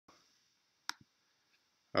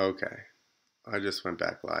Okay. I just went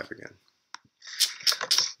back live again.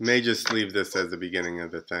 May just leave this as the beginning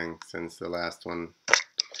of the thing since the last one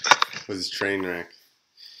was train wreck.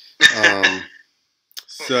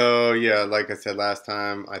 So yeah, like I said last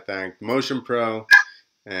time, I thanked Motion Pro,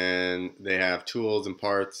 and they have tools and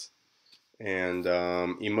parts and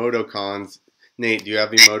emoticons. Nate, do you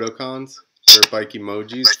have emoticons for bike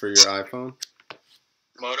emojis for your iPhone?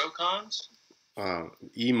 Motocons?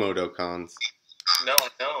 Emoticons. No, I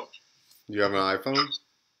don't. Do you have an iPhone?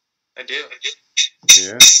 I do.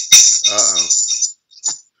 Yeah. Uh-oh.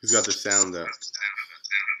 Who's got the sound up?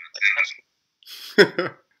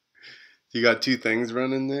 You got two things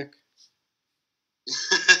running, Nick?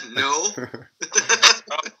 No.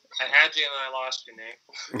 I had you and I lost you, Nick.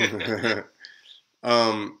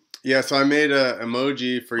 Yeah, so I made a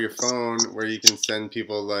emoji for your phone where you can send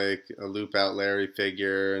people like a Loop Out Larry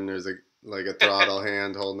figure, and there's a throttle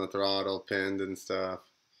hand holding the throttle pinned and stuff.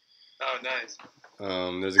 Oh, nice.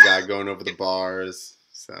 There's a guy going over the bars.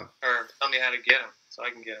 So. Or tell me how to get them so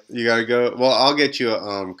I can get them. You gotta go. Well, I'll get you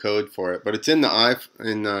a code for it, but it's in the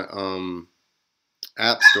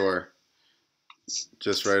App Store,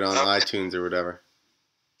 just right on iTunes or whatever.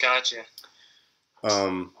 Gotcha.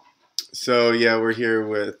 So yeah, we're here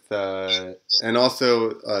with and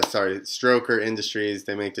also Stroker Industries.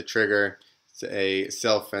 They make the trigger. It's a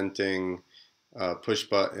self-venting push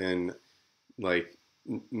button like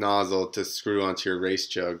nozzle to screw onto your race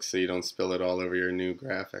jug so you don't spill it all over your new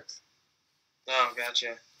graphics. Oh,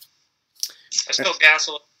 gotcha. I spilled gas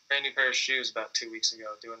all over a brand new pair of shoes about 2 weeks ago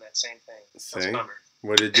doing that same thing. That's a bummer.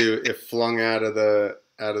 What did it do? It flung out of the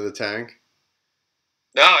tank?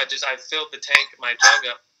 No, I filled the tank, my jug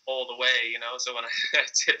up all the way, so when I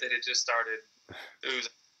tipped it, it just started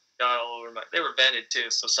oozing. Got all over they were vented too,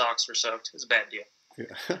 so socks were soaked. It was a bad deal.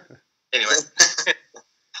 Yeah. Anyway.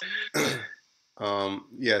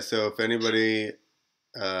 Yeah, so if anybody,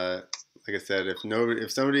 like I said,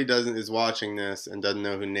 if somebody is watching this and doesn't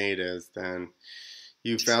know who Nate is, then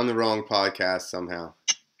you found the wrong podcast somehow.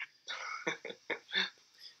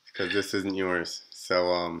 Because this isn't yours.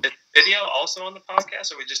 So, is video also on the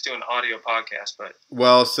podcast, or are we just doing audio podcast?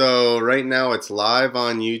 Well, so right now it's live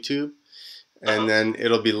on YouTube, and then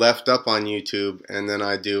it'll be left up on YouTube, and then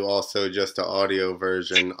I do also just an audio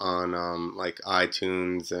version on like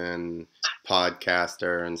iTunes and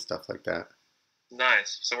Podcaster and stuff like that.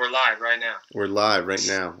 Nice. So we're live right now. We're live right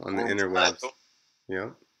now on the interwebs. Cool. Yeah.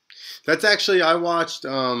 That's actually, I watched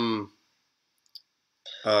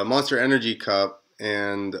Monster Energy Cup,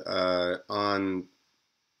 and I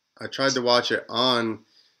tried to watch it on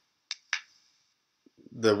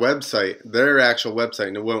the website, their actual website,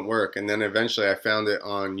 and it wouldn't work. And then eventually I found it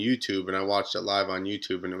on YouTube, and I watched it live on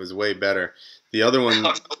YouTube, and it was way better. The other one,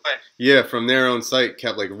 yeah, from their own site,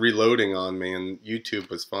 kept like reloading on me, and YouTube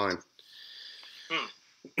was fine.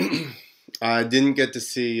 I didn't get to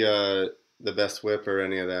see the Best Whip or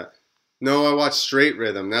any of that. No, I watched Straight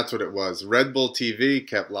Rhythm. That's what it was. Red Bull TV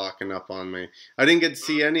kept locking up on me. I didn't get to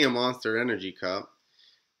see any of Monster Energy Cup.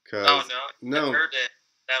 Oh, no. I heard that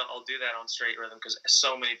I'll do that on Straight Rhythm because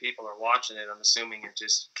so many people are watching it. I'm assuming it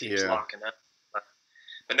just keeps locking up.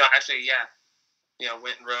 But no, actually, yeah.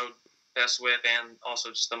 Went and rode Best Whip and also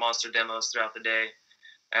just the Monster demos throughout the day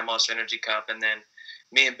at Monster Energy Cup. And then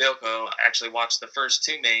me and Bilko actually watched the first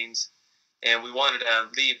two mains. And we wanted to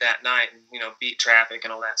leave that night and, beat traffic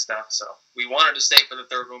and all that stuff. So we wanted to stay for the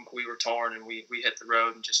third one, but we were torn, and we hit the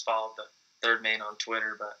road and just followed the third main on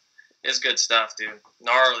Twitter. But it's good stuff, dude.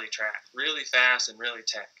 Gnarly track. Really fast and really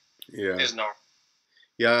tech. Yeah. It's gnarly.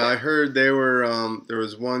 Yeah, I heard they were, there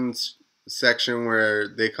was one section where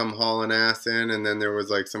they come hauling ass in, and then there was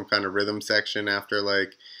like some kind of rhythm section after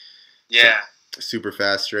like super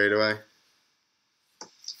fast straightaway.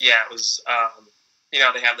 Yeah, it was, they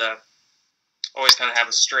have always kind of have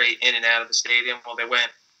a straight in and out of the stadium. Well, they went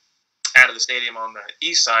out of the stadium on the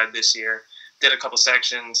east side this year, did a couple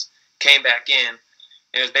sections, came back in.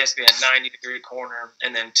 It was basically a 90-degree corner,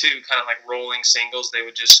 and then two kind of like rolling singles they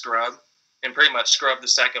would just scrub, and pretty much scrub the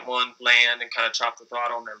second one, land, and kind of chop the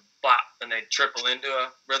throttle, and then bop, and they'd triple into a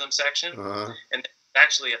rhythm section. Uh-huh. And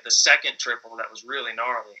actually at the second triple, that was really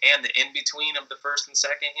gnarly, and the in-between of the first and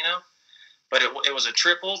second, But it was a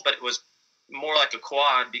triple, but it was more like a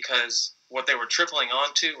quad because what they were tripling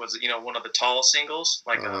onto was, one of the tall singles,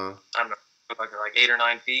 like I don't know, like 8 or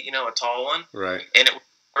 9 feet, a tall one. Right. And it was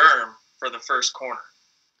firm for the first corner.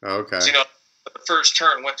 Okay. So, the first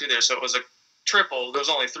turn went through there, so it was a triple. There was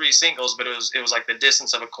only 3 singles, but it was like the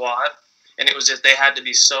distance of a quad, and it was just they had to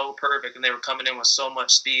be so perfect, and they were coming in with so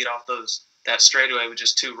much speed off that straightaway with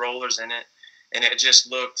just 2 rollers in it, and it just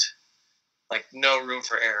looked like no room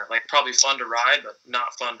for error. Like probably fun to ride, but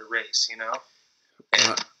not fun to race, you know?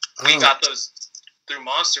 And we got those, through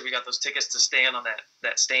Monster, we got those tickets to stand on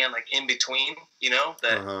that stand like in between, you know,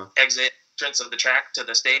 the exit entrance of the track to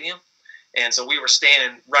the stadium. And so we were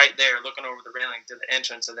standing right there looking over the railing to the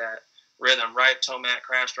entrance of that rhythm. Right, Tomac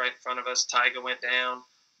crashed right in front of us. Tyga went down.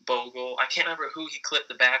 Bogle. I can't remember who he clipped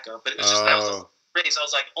the back of, but it was just that was a race. I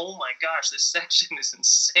was like, oh my gosh, this section is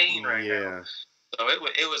insane right now. So it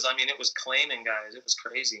was. I mean, it was claiming guys. It was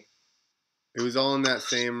crazy. It was all in that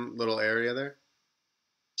same little area there.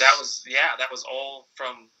 That was all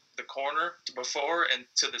from the corner to before and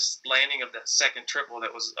to the landing of that second triple.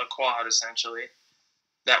 That was a quad essentially.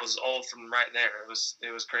 That was all from right there. It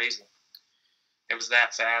was crazy. It was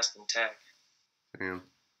that fast and tech. Damn.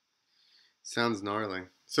 Sounds gnarly.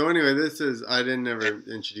 So anyway, I didn't ever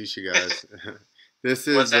introduce you guys. This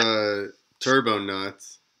is Turbo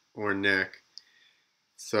Nuts, or Nick.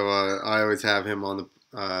 So I always have him on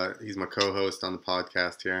the, he's my co-host on the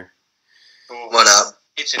podcast here. Cool. What up?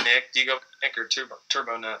 Get you, Nick. Do you go Nick or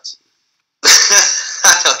Turbo Nuts?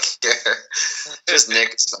 I don't care. Just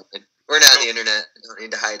Nick is fine. We're not on the internet. Don't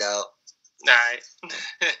need to hide out. Nice.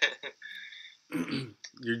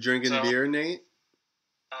 You're drinking beer, Nate?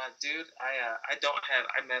 Dude,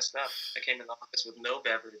 I messed up. I came in the office with no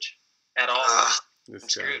beverage at all. I'm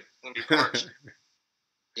screwed. I'm going to be parched.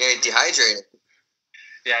 You're dehydrated.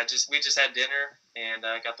 Yeah, we just had dinner and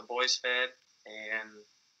got the boys fed, and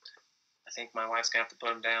I think my wife's going to have to put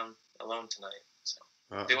them down alone tonight. So,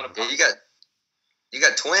 doing a you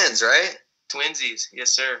got twins, right? Twinsies,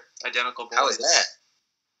 yes sir. Identical boys. How is that?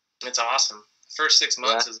 It's awesome. First 6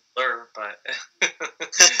 months is a blur, but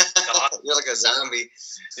awesome. You're like a zombie.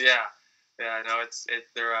 Yeah. I know.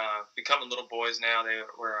 They're becoming little boys now. They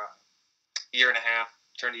were a year and a half,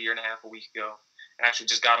 turned a year and a half a week ago. I actually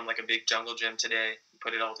just got them like a big jungle gym today,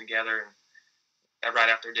 put it all together, and right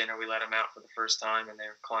after dinner we let them out for the first time, and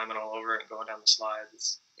they're climbing all over it and going down the slides.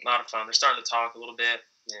 It's a lot of fun. They're starting to talk a little bit,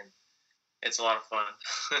 and it's a lot of fun.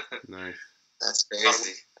 Nice. That's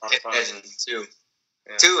crazy. Imagine too.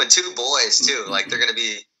 Yeah. Two boys too. Like they're gonna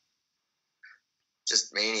be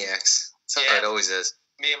just maniacs. That's how it always is.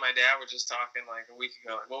 Me and my dad were just talking like a week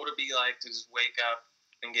ago. Like, what would it be like to just wake up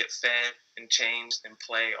and get fed and changed and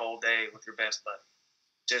play all day with your best buddy?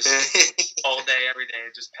 Just all day, every day,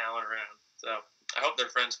 just palling around. So I hope they're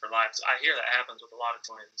friends for life. So I hear that happens with a lot of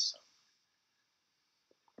twins. So.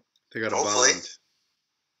 They got a bond.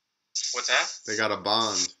 What's that? They got a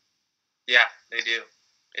bond. Yeah, they do.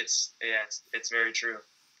 It's very true.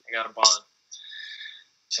 They got a bond.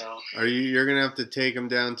 So you're gonna have to take them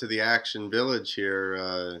down to the Action Village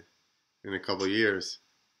here in a couple of years?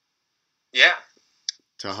 Yeah.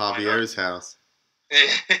 To Javier's house.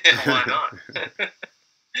 Why not?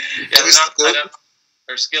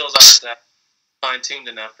 Their skills aren't fine-tuned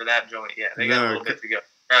enough for that joint yet. They got a little bit to go.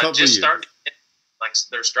 Just started like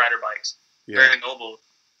their Strider bikes. Yeah. Barry Noble,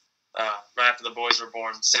 right after the boys were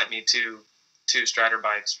born, sent me two Strider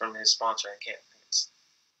bikes from his sponsor. I can't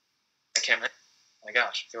remember. Oh my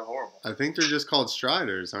gosh, I feel horrible. I think they're just called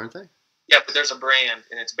Striders, aren't they? Yeah, but there's a brand,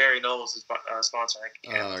 and it's Barry Noble's sponsor.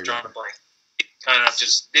 I'm drawing a blank. He kind of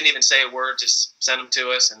just didn't even say a word, just sent them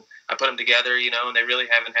to us, and I put them together, and they really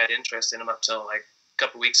haven't had interest in them up till like a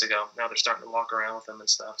couple weeks ago. Now they're starting to walk around with them and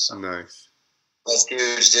stuff. So nice. That's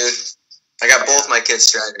huge, dude. I got both my kids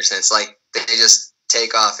Striders, and it's like they just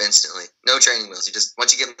take off instantly. No training wheels.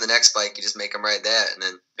 Once you give them the next bike, you just make them ride that, and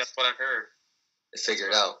then that's what I've heard. They figure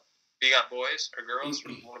it out. You got boys or girls?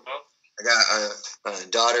 Or one of both? I got a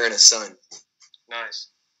daughter and a son. Nice.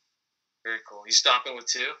 Very cool. You stopping with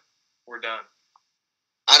 2? We're done.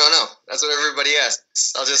 I don't know. That's what everybody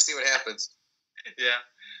asks. I'll just see what happens. Yeah,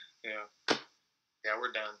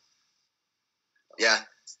 we're done. Yeah.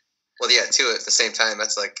 Well, yeah, 2 at the same time.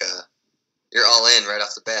 That's like you're all in right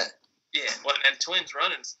off the bat. Yeah, well, and twins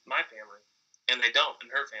run in my family, and they don't in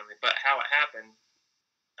her family. But how it happened,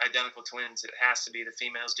 identical twins, it has to be the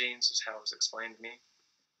female's genes, is how it was explained to me.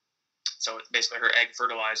 So it's basically her egg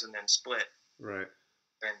fertilized and then split. Right.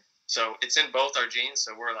 And so it's in both our genes,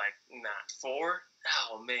 so we're like, not 4?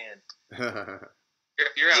 Oh, man.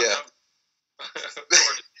 If you're out, 4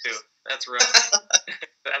 to 2. That's rough.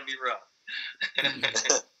 That'd be rough.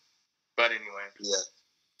 But anyway.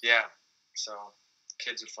 Yeah. So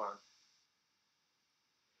kids are fun.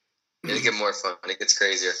 It'll get more fun. It gets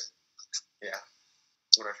crazier. Yeah.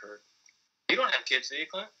 That's what I've heard. You don't have kids, do you,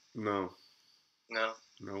 Clint? No.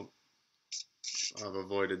 Nope. I've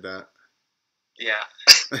avoided that. Yeah.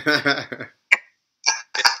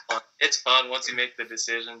 It's fun once you make the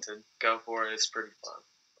decision to go for it. It's pretty fun.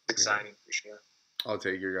 It's exciting for sure. I'll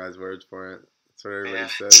take your guys' words for it. That's what everybody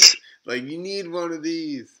says. Like, you need one of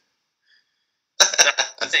these.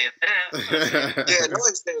 I'm saying that. Yeah, no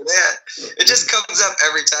one's saying that. It just comes up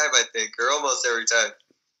every time, I think, or almost every time.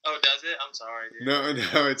 Oh, does it? I'm sorry, dude.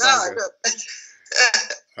 No, it's all good.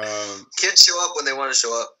 Kids show up when they want to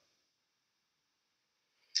show up.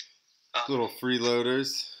 Little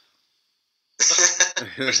freeloaders.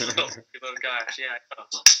 Little guys, yeah.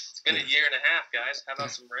 It's been a year and a half, guys. How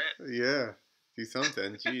about some rent? Yeah, do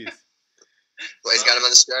something. Jeez. Well, he's got him on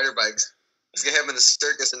the strider bikes. He's gonna have him in the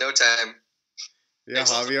circus in no time. Yeah,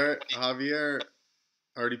 Javier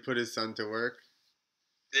already put his son to work.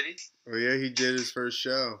 Did he? Well, yeah, he did his first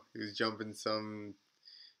show. He was jumping some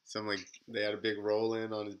like, they had a big roll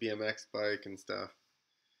in on his BMX bike and stuff.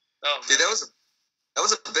 Oh, dude, that was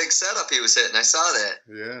a big setup he was hitting. I saw that.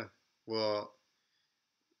 Yeah. Well,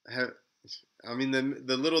 I mean,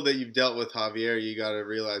 the little that you've dealt with Javier, you got to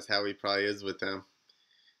realize how he probably is with them.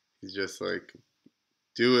 He's just like,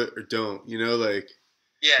 do it or don't, like.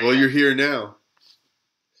 Yeah. Well, you're here now.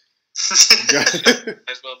 Might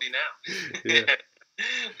as well be now. Yeah.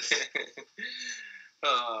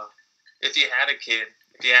 If you had a kid,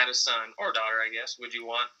 if you had a son or daughter, I guess, would you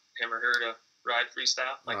want him or her to ride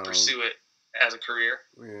freestyle, like pursue it as a career?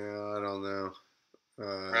 Yeah, I don't know.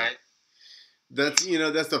 Right. That's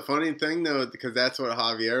that's the funny thing though, because that's what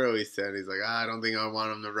Javier always said. He's like, I don't think I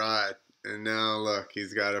want him to ride, and now look,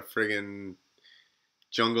 he's got a friggin'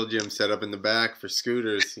 jungle gym set up in the back for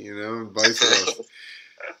scooters, and bicycles.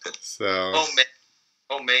 So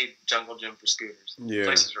homemade jungle gym for scooters. Yeah.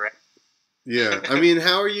 Places right. Yeah, I mean,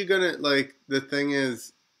 how are you gonna, like, the thing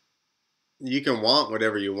is, you can want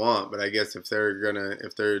whatever you want, but I guess if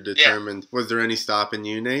they're determined, was there any stopping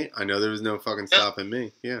you, Nate? I know there was no fucking stopping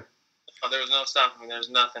me. Yeah. Oh, there was no stopping me. There's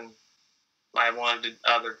nothing I wanted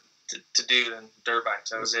to do than dirt bikes.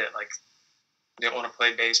 That was it. Like, I didn't want to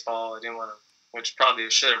play baseball. I didn't want to, which probably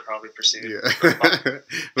should have probably pursued. Yeah.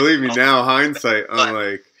 Believe me, now hindsight, I'm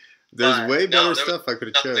like, there's way better stuff I could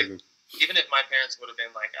have chosen. Even if my parents would have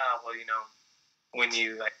been like, when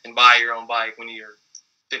you can buy your own bike when you're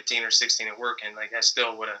 15 or 16 and working, like, I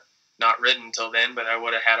still would have not ridden until then, but I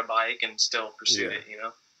would have had a bike and still pursued it,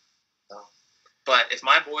 So, but if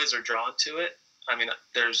my boys are drawn to it, I mean,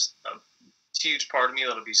 there's a huge part of me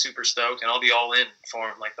that'll be super stoked, and I'll be all in for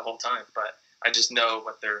them like the whole time. But I just know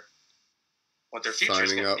what their future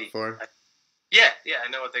is going to be. For? Yeah, I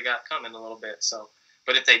know what they got coming a little bit. So.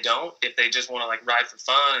 But if they don't, if they just want to like ride for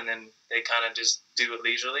fun and then they kind of just do it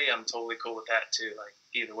leisurely, I'm totally cool with that too. Like,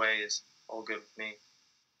 either way is all good with me.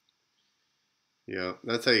 Yeah,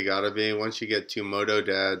 that's how you gotta be. Once you get too moto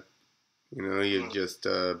dad, you just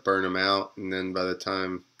burn them out, and then by the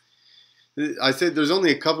time I said, there's only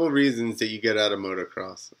a couple of reasons that you get out of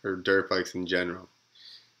motocross or dirt bikes in general: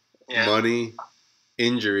 money,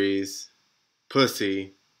 injuries,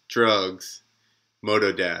 pussy, drugs,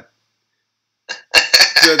 moto dad.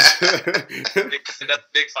 That's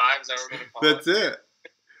big five. Is that what we're going to call That's it.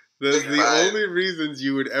 That's the only reasons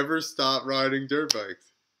you would ever stop riding dirt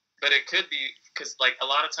bikes. But it could be because, like, a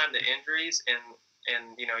lot of time the injuries and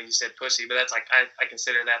you said pussy, but that's like I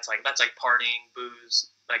consider that's like partying,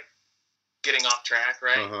 booze, like getting off track,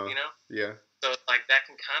 right? Yeah. So like that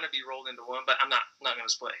can kind of be rolled into one, but I'm not going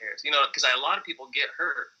to split hairs, because a lot of people get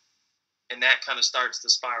hurt, and that kind of starts to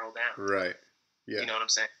spiral down. Right. Yeah. You know what I'm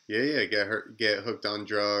saying? Yeah, get hooked on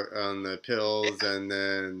the pills, and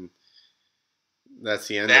then that's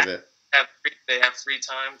the end of it. They have free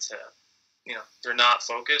time to, they're not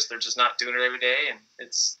focused. They're just not doing it every day, and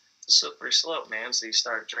it's a slippery slope, man. So you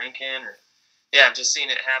start drinking, I've just seen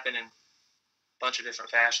it happen in a bunch of different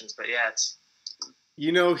fashions. But yeah, it's.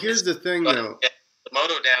 Here's the thing, though. Yeah, the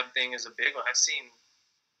moto dab thing is a big one. I've seen.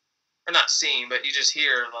 Or not seen, but you just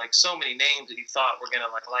hear like so many names that you thought were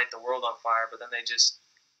gonna like light the world on fire, but then they just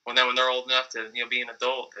when they're old enough to be an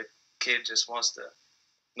adult, the kid just wants to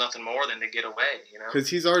nothing more than to get away, Because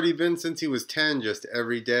he's already been since he was 10, just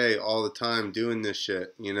every day, all the time, doing this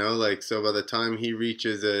shit, Like, so by the time he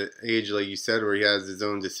reaches an age, like you said, where he has his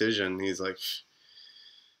own decision, he's like,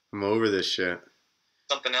 I'm over this shit.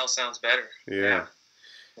 Something else sounds better. Yeah.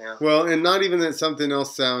 Yeah. Well, and not even that something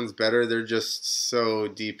else sounds better. They're just so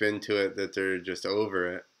deep into it that they're just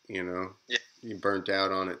over it, Yeah. You burnt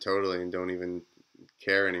out on it totally and don't even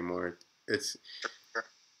care anymore. It's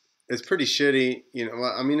pretty shitty,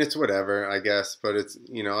 Well, I mean, it's whatever, I guess, but it's,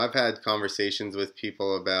 I've had conversations with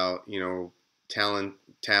people about, talent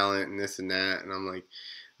and this and that, and I'm like,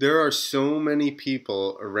 there are so many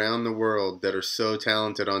people around the world that are so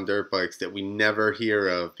talented on dirt bikes that we never hear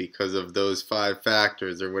of because of those 5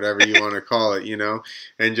 factors or whatever you want to call it,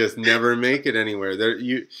 and just never make it anywhere.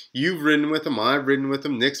 You've ridden with them, I've ridden with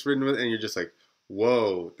them, Nick's ridden with them, and you're just like,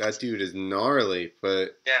 whoa, that dude is gnarly,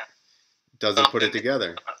 but doesn't put it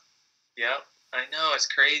together. Yep, I know, it's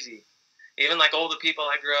crazy. Even like all the people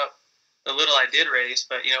I grew up, the little I did race,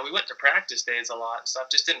 but you know, we went to practice days a lot and stuff.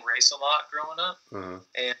 Just didn't race a lot growing up.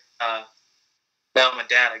 And now my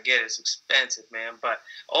dad, I get it's expensive, man. But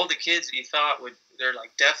all the kids that you thought they're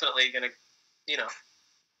like definitely gonna, you know,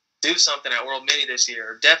 do something at World Mini this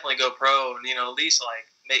year, or definitely go pro, and you know, at least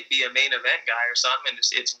like be a main event guy or something. And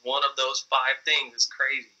it's one of those 5 things. It's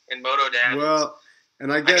crazy. And Moto Dad. Well,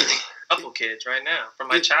 and I guess a couple kids right now from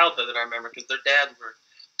my childhood that I remember, because their dads were.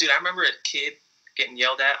 Dude, I remember a kid getting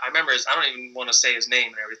yelled at. I remember I don't even want to say his name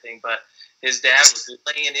and everything, but his dad was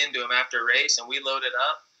laying into him after a race, and we loaded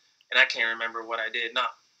up, and I can't remember what I did. Not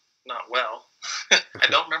well. I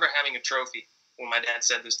don't remember having a trophy when my dad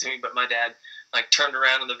said this to me, but my dad like turned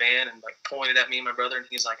around in the van and like pointed at me and my brother, and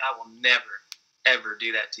he's like, "I will never, ever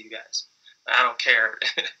do that to you guys. I don't care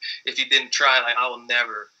if you didn't try. Like, I will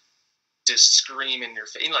never." Just scream in your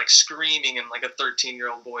face, like screaming in like a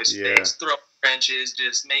 13-year-old boy's face, throwing wrenches,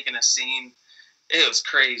 just making a scene. It was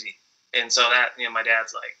crazy. And so that, you know, my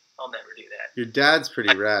dad's like, I'll never do that. Your dad's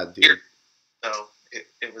pretty rad, dude. So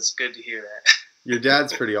it was good to hear that. Your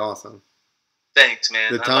dad's pretty awesome. Thanks,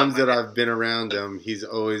 man. The times that I've been around him, he's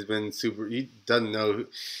always been super. He doesn't know.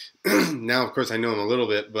 Now, of course, I know him a little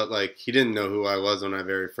bit, but like he didn't know who I was when I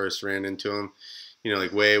very first ran into him. You know,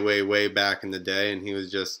 like way, way, way back in the day, and he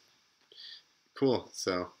was just cool.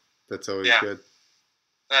 So that's always good.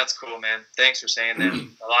 That's cool, man. Thanks for saying that.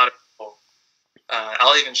 A lot of people.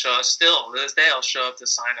 I'll even show up still to this day. I'll show up to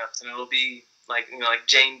signups, and it'll be like, you know, like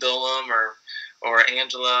Jane Dillum or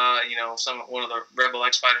Angela. You know, one of the Rebel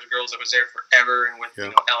X Fighters girls that was there forever, and with you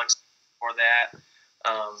know Alex for that.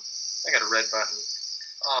 I got a red button.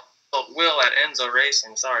 Oh, Will at Enzo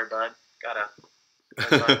Racing. Sorry, bud. Got a red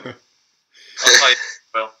button. I'll tell you,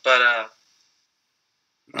 Will. But I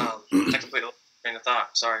completely lost train of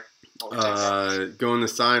thought. Sorry. Going to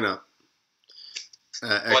sign up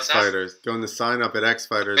at X Fighters. Going to sign up at X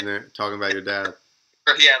Fighters, and they're talking about your dad.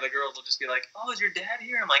 Yeah, the girls will just be like, "Oh, is your dad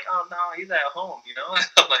here?" I'm like, "Oh no, he's at home." You know,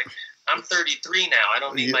 I'm like, "I'm 33 now. I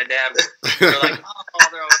don't need my dad." They're like, "Oh,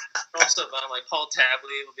 they're also." I'm like, Paul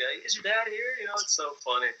Tabley will be like, "Is your dad here?" You know, it's so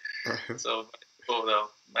funny. So cool though.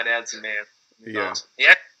 My dad's a man. He's awesome. He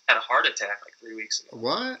had a heart attack like 3 weeks ago.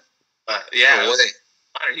 What? Yeah,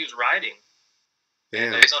 he was riding.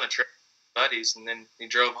 Damn. And he's on a trip with buddies, and then he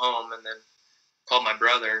drove home, and then called my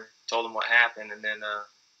brother, told him what happened, and then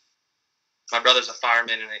my brother's a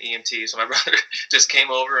fireman and an EMT, so my brother just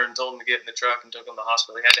came over and told him to get in the truck and took him to the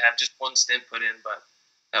hospital. He had to have just 1 stent put in, but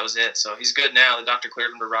that was it. So he's good now. The doctor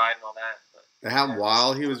cleared him to ride and all that. But that happened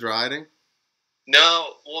while he was riding?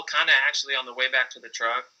 No, well, kind of actually on the way back to the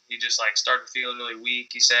truck, he just like started feeling really weak.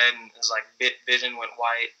 He said, and his like vision went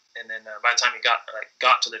white, and then by the time he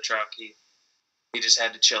got to the truck, he just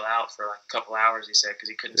had to chill out for like a couple hours. He said because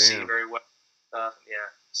he couldn't see very well.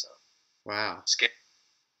 So wow, scary.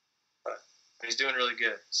 But he's doing really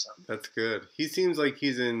good. So that's good. He seems like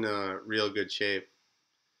he's in real good shape.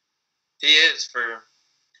 He is for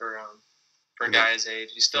a guy his age.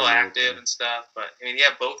 He's still active and stuff, but I mean, he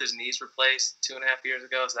had both his knees replaced 2.5 years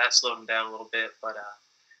ago, so that slowed him down a little bit. But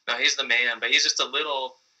no, he's the man. But he's just a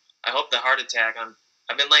little. I hope the heart attack.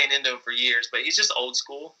 I've been laying into him for years, but he's just old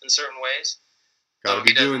school in certain ways. Gotta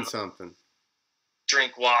be doing something.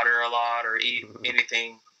 Drink water a lot or eat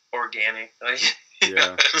anything organic.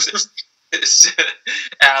 Yeah. It's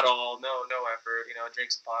at all. No effort. You know,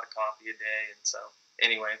 drinks a pot of coffee a day, and so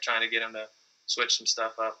anyway, I'm trying to get him to switch some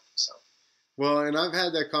stuff up. So. Well, and I've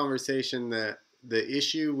had that conversation that the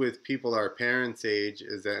issue with people our parents' age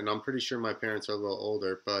is that, and I'm pretty sure my parents are a little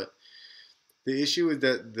older, but the issue is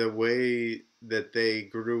that the way that they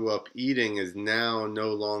grew up eating is now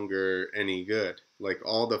no longer any good. Like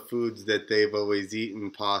all the foods that they've always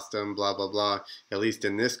eaten, pasta and blah, blah, blah, at least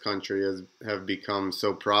in this country, have become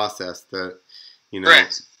so processed that, you know,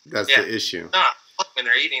 that's the issue. When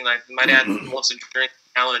they're eating, like my dad wants to drink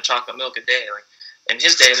a gallon of chocolate milk a day. Like in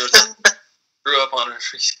his day, there was grew up on a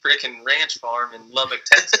freaking ranch farm in Lubbock,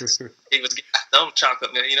 Texas. He was getting his own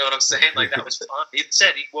chocolate milk. You know what I'm saying? Like that was fun. He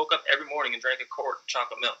said he woke up every morning and drank a quart of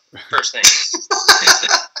chocolate milk first thing.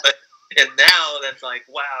 And now that's like,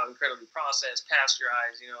 wow, incredibly processed,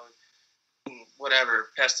 pasteurized, you know, whatever,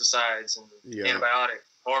 pesticides and antibiotic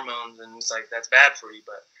hormones, and it's like that's bad for you.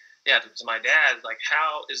 But yeah, to my dad, like,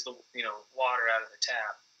 how is the water out of the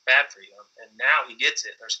tap bad for you? And now he gets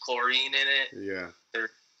it. There's chlorine in it. Yeah.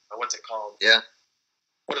 What's it called? Yeah.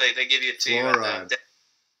 What do they give you it to? Fluoride.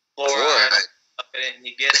 Fluoride. And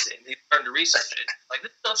he gets it. And he's starting to research it. Like,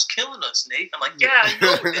 this stuff's killing us, Nate. I'm like, yeah, I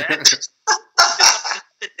know, Dad. It's an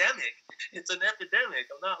epidemic. It's an epidemic.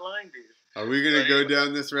 I'm not lying to you. Are we gonna go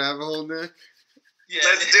down this rabbit hole, Nick? Yeah.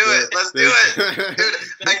 Let's do it. Let's do it,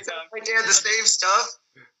 dude. I tell my dad the same stuff.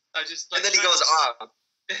 And then he goes off.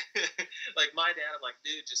 Like my dad, I'm like,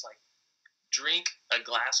 dude, just like drink a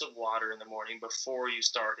glass of water in the morning before you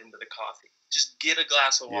start into the coffee. Just get a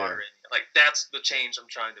glass of water in. Like that's the change I'm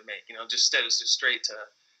trying to make. Just instead of just straight to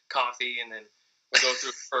coffee, and then we'll go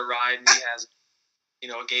through for a ride, and he has, a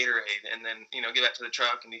Gatorade, and then get back to the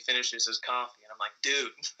truck, and he finishes his coffee, and I'm like,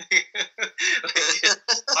 dude,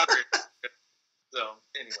 water. So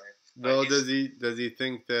anyway. Well, does he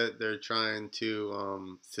think that they're trying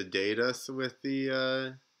to sedate us with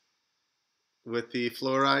the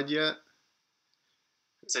fluoride yet?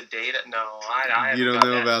 Sedate? No, I you don't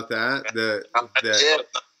know about that. That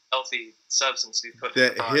healthy substance we put.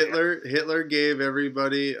 That Hitler gave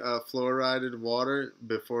everybody fluoridated water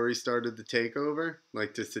before he started the takeover,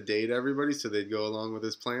 like to sedate everybody, so they'd go along with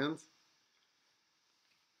his plans.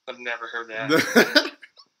 I've never heard that.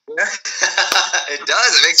 It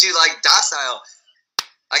does. It makes you like docile.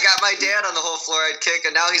 I got my dad on the whole fluoride kick,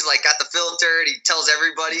 and now he's like got the filter, and he tells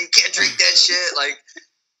everybody you can't drink that shit. Like,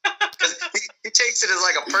 because he takes it as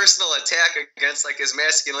like a personal attack against like his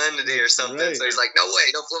masculinity or something. Right. So he's like, no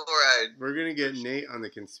way, no fluoride. We're gonna get Nate on the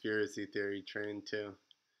conspiracy theory train too.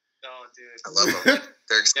 Oh, dude, I love them.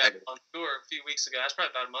 They're excited. On tour a few weeks ago. That's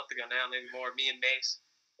probably about a month ago now, maybe more. Me and Mace,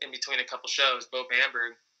 in between a couple shows, Bo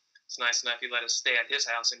Bamberg. It's nice enough he let us stay at his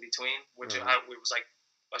house in between, which it was like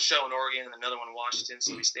a show in Oregon and another one in Washington,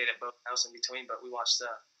 so we stayed at both houses in between. But we watched a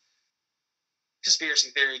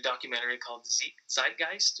conspiracy theory documentary called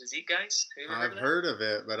Zeitgeist. I've heard of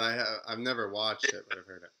it, but I've never watched it, but I've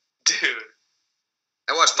heard it. Dude,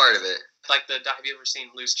 I watched part of it. Like have you ever seen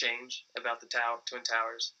Loose Change about the Twin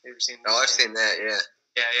Towers? Have you ever seen? I've seen that. Yeah.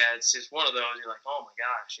 Yeah. It's just one of those. You're like, oh my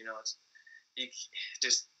gosh, you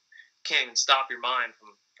just can't even stop your mind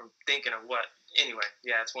from thinking of what. Anyway,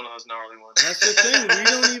 yeah, it's one of those gnarly ones. That's the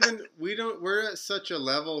thing. We're at such a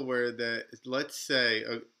level where let's say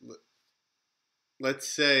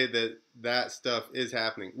that stuff is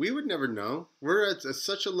happening. We would never know. We're at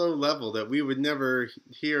such a low level that we would never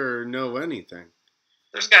hear or know anything.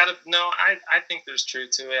 I think there's truth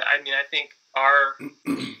to it. I mean, I think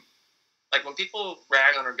like when people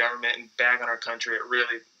rag on our government and bag on our country, it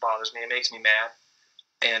really bothers me. It makes me mad.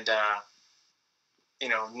 And,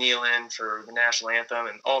 kneel in for the national anthem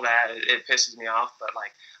and all that, it pisses me off. But,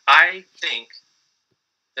 like, I think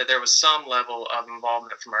that there was some level of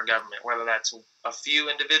involvement from our government, whether that's a few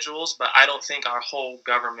individuals, but I don't think our whole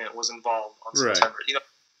government was involved on September. Right.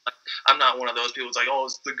 I'm not one of those people who's like, oh,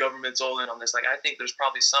 the government's all in on this. Like, I think there's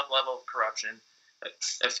probably some level of corruption.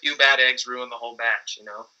 A few bad eggs ruin the whole batch,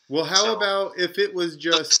 Well, how about if it was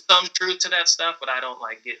just some truth to that stuff, but I don't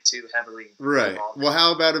get too heavily involved. Well,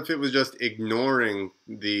 how about if it was just ignoring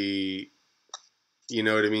the,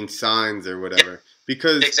 signs or whatever? Yeah.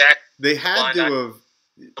 Because they had to have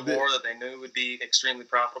the war that they knew would be extremely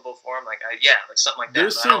profitable for them. Something like that. They're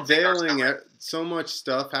surveilling so much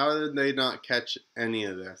stuff. How did they not catch any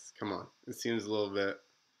of this? Come on, it seems a little bit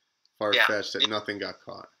far-fetched that nothing got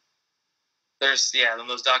caught. There's, in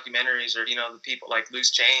those documentaries or, the people like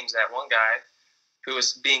Loose Change, that one guy who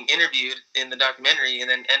was being interviewed in the documentary and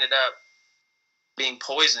then ended up being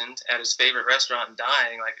poisoned at his favorite restaurant and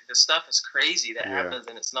dying. Like, this stuff is crazy that happens,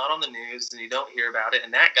 and it's not on the news, and you don't hear about it.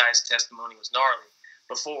 And that guy's testimony was gnarly.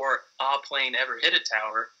 Before a plane ever hit a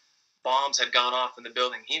tower, bombs had gone off in the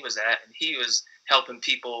building he was at, and he was helping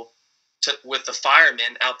people with the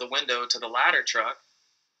firemen out the window to the ladder truck.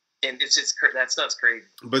 And it's just that stuff's crazy.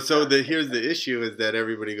 But here's the issue is that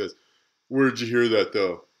everybody goes, "Where'd you hear that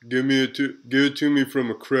though? Give it to me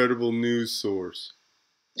from a credible news source."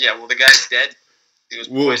 Yeah, well, the guy's dead. He was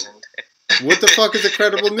poisoned. What the fuck is a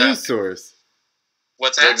credible news source?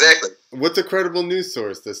 What's that? Exactly. What's a credible news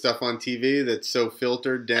source? The stuff on TV that's so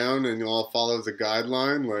filtered down and all follows a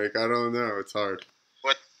guideline? Like, I don't know. It's hard.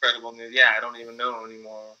 What's credible news? Yeah, I don't even know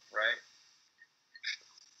anymore. Right?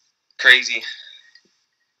 Crazy.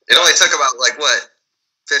 It only took about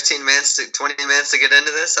 15 minutes to 20 minutes to get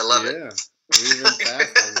into this. I love it. Yeah, we even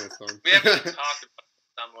passed on this one. We haven't even talked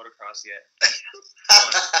about motocross yet.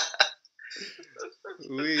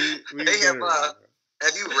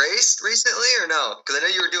 Have you raced recently or no? Because I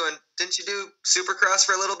know you were doing. Didn't you do Supercross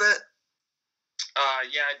for a little bit?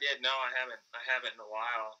 Yeah, I did. No, I haven't. I haven't in a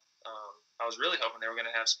while. I was really hoping they were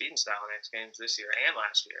going to have Speed and Style X Games this year and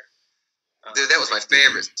last year. Dude, that was my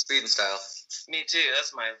favorite, Speed and Style. Me too. That's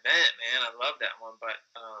my event, man. I love that one. But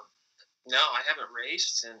no, I haven't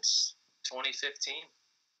raced since 2015.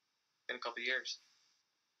 Been a couple years.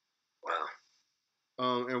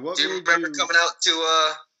 Wow. And what do you remember coming out to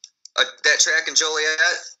that track in Joliet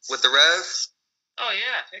with the Rev. Oh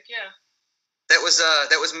yeah, heck yeah. That was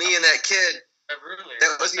me and that kid. Really?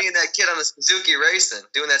 That was me and that kid on the Suzuki racing,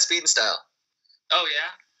 doing that speed and style. Oh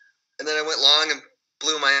yeah. And then I went long and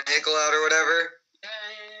blew my ankle out or whatever.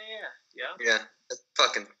 Yeah. Yeah,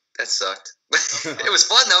 that sucked. It was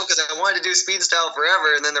fun though because I wanted to do speed style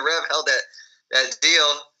forever, and then the Rev held that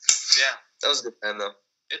deal. Yeah. That was a good time though.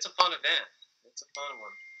 It's a fun event. It's a fun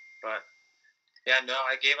one, but yeah, no,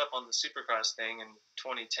 I gave up on the Supercross thing in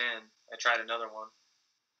 2010. I tried another one,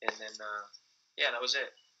 and then that was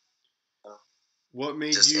it. What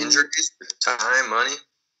made just you injuries, time, money?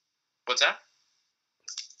 What's that?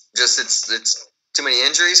 Just it's too many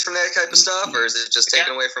injuries from that type of stuff, or is it just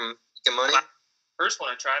taken away from making money? First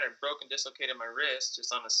one I tried, I broke and dislocated my wrist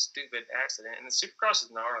just on a stupid accident, and the Supercross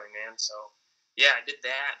is gnarly, man. So yeah, I did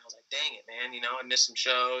that, and I was like, dang it, man. I missed some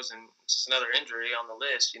shows, and it's just another injury on the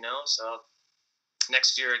list, So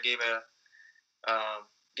next year I gave it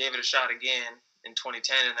a shot again in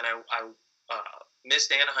 2010, and then I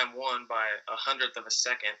missed Anaheim 1 by 100th of a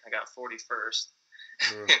second. I got 41st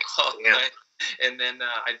in qualifying, and then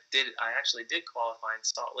I actually did qualify in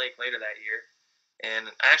Salt Lake later that year, and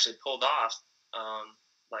I actually pulled off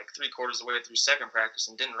like 3/4 of the way through second practice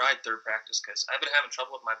and didn't ride third practice because I've been having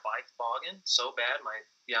trouble with my bike bogging so bad, my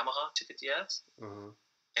Yamaha 250S,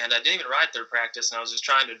 and I didn't even ride third practice, and I was just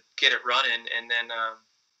trying to get it running, and then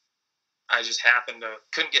I just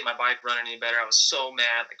couldn't get my bike running any better. I was so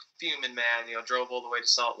mad, like fuming mad, drove all the way to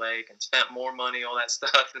Salt Lake and spent more money, all that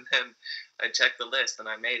stuff. And then I checked the list and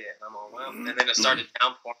I made it. And I'm all, well, and then it started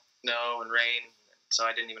downpouring, snow and rain. So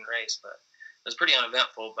I didn't even race, but it was pretty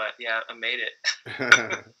uneventful, but yeah, I made it.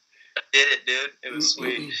 I did it, dude. It was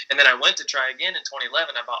sweet. And then I went to try again in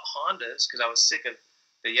 2011. I bought Hondas because I was sick of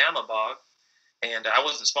the Yamaha bog. And I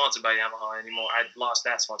wasn't sponsored by Yamaha anymore. I'd lost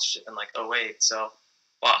that sponsorship in like 2008. So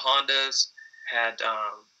bought Hondas, had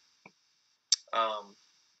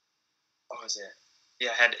what was it?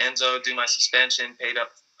 Yeah, had Enzo do my suspension, paid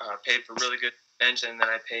for really good suspension, and then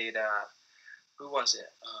I paid who was it?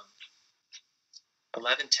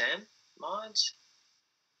 1110 mods?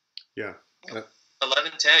 Yeah.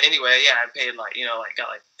 1110. Anyway, yeah, I paid got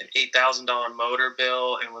like an $8,000 motor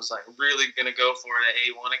bill and was like really gonna go for it at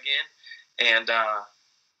A1 again. And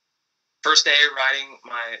first day riding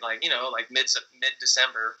my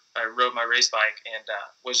mid-December, I rode my race bike and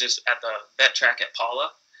was just at the vet track at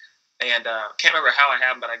Paula, and can't remember how it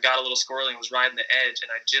happened, but I got a little squirrely and was riding the edge,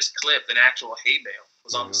 and I just clipped an actual hay bale. It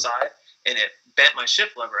was on the side, and it bent my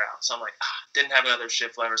shift lever out. So I'm like, didn't have another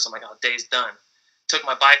shift lever, so I'm like, day's done. Took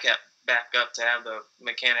my bike back up to have the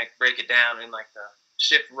mechanic break it down, and like the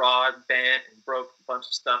shift rod bent and broke a bunch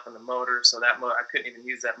of stuff in the motor, so that motor I couldn't even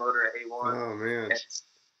use that motor at A1. Oh man.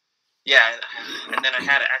 Yeah, and then I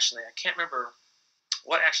had I can't remember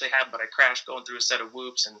what actually happened, but I crashed going through a set of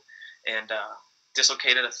whoops and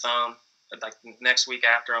dislocated a thumb like the next week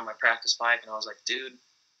after on my practice bike, and I was like, dude,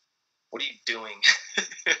 what are you doing?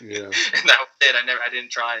 Yeah. And that was it. I didn't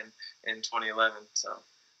try in 2011. So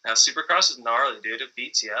now Supercross is gnarly, dude. It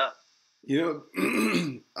beats you up.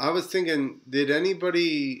 I was thinking, did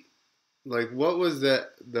anybody what was the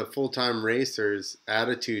full-time racers'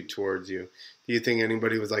 attitude towards you? Do you think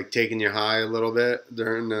anybody was like taking you high a little bit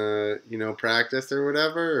during practice or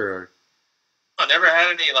whatever? Or? I never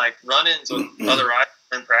had any like run-ins with other riders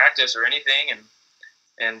in practice or anything,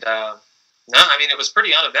 and no, I mean it was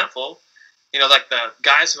pretty uneventful. Like the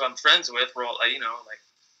guys who I'm friends with were all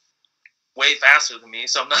way faster than me,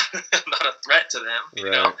 so I'm not a threat to them.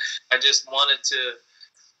 Right. I just wanted to.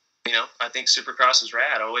 I think Supercross is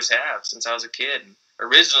rad. I always have since I was a kid. And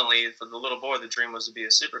originally, for the little boy, the dream was to be a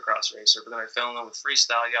Supercross racer. But then I fell in love with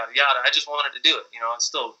freestyle, yada yada. I just wanted to do it. I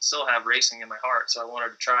still have racing in my heart, so I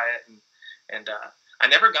wanted to try it. And I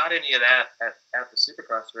never got any of that at the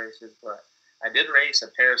Supercross races, but I did race a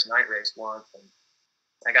Paris night race once, and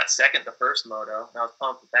I got second the first moto. And I was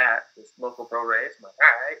pumped with that. This local pro race. I'm like,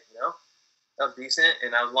 all right, that was decent.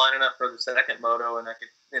 And I was lining up for the second moto, and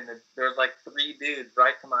there was like 3 dudes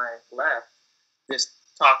right to my left just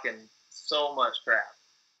talking so much crap.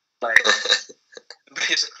 Like,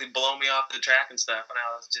 basically blow me off the track and stuff. And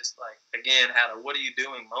I was just like, again, had a what are you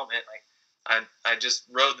doing moment. Like, I just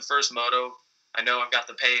rode the first moto. I know I've got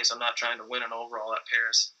the pace. I'm not trying to win an overall at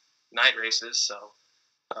Paris night races. So,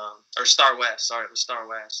 or Star West. Sorry, it was Star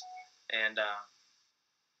West. And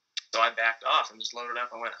so I backed off and just loaded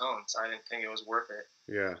up and went home. So I didn't think it was worth it.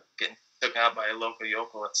 Yeah. Getting took out by a local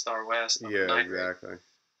yokel at Star West. Yeah, exactly.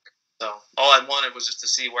 So all I wanted was just to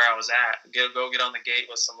see where I was at. Go get on the gate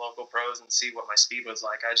with some local pros and see what my speed was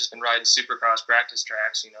like. I just been riding Supercross practice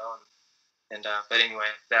tracks, but anyway,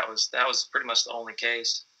 that was pretty much the only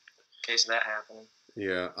case. case of that happening.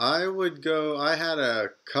 Yeah, I would go. I had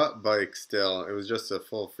a cut bike still. It was just a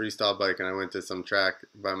full freestyle bike, and I went to some track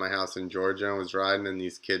by my house in Georgia and was riding, and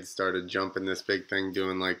these kids started jumping this big thing,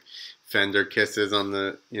 doing like fender kisses on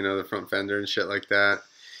the, the front fender and shit like that.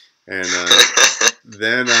 And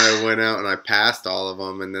then I went out and I passed all of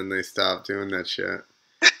them, and then they stopped doing that shit.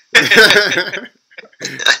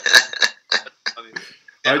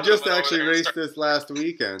 I just actually raced this last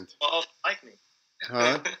weekend. Well, like me.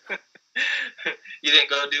 Huh? You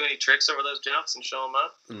didn't go do any tricks over those jumps and show them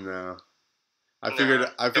up? No.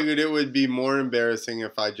 I figured it would be more embarrassing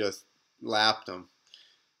if I just lapped them.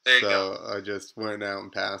 There you go. So I just went out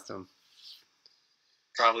and passed them.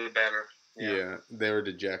 Probably better. Yeah, they were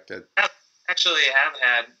dejected. Actually, I have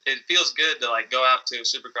had. It feels good to like go out to a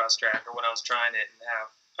Supercross track, or when I was trying it, and have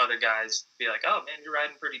other guys be like, "Oh man, you're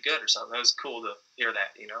riding pretty good," or something. It was cool to hear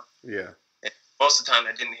that, Yeah. And most of the time,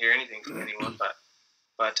 I didn't hear anything from anyone, but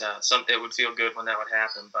it would feel good when that would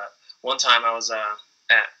happen. But one time, I was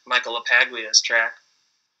at Michael LaPaglia's track,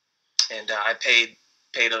 and I paid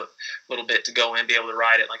a little bit to go in, be able to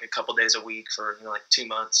ride it like a couple days a week for like 2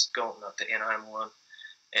 months, going up to Anaheim 1.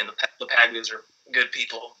 And the LaPaglias are good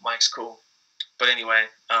people. Mike's cool. But anyway,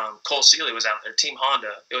 Cole Seeley was out there, Team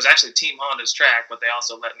Honda. It was actually Team Honda's track, but they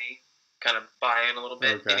also let me kind of buy in a little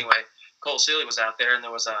bit. Okay. Anyway, Cole Seeley was out there, and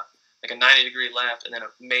there was a 90-degree left and then a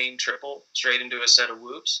main triple straight into a set of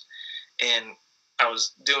whoops. And I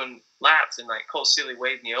was doing laps, and like Cole Seeley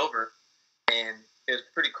waved me over, and it was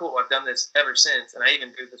pretty cool. I've done this ever since, and I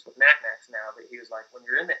even do this with Knack-Knacks now. But he was like, when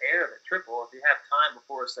you're in the air of a triple, if you have time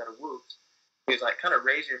before a set of whoops, he was like, kind of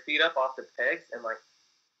raise your feet up off the pegs and like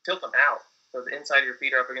tilt them out. So the inside of your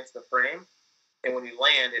feet are up against the frame. And when you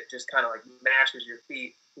land, it just kind of like mashes your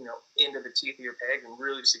feet, into the teeth of your pegs and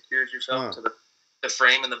really secures yourself to the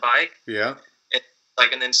frame and the bike. Yeah.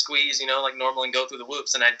 And then squeeze, like normal, and go through the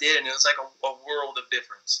whoops. And I did, and it was like a world of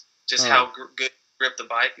difference. Just how good grip the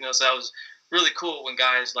bike, So that was really cool when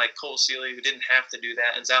guys like Cole Seeley, who didn't have to do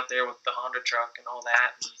that, and is out there with the Honda truck and all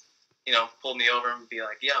that, and, pulled me over and be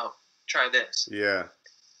like, yo, try this. Yeah.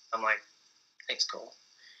 I'm like, thanks, Cole.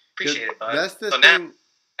 Appreciate it, bud. That's the thing. Now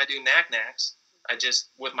I do Knack-Knacks. I just,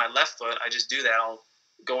 with my left foot, I just do that. I'll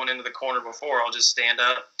going into the corner before, I'll just stand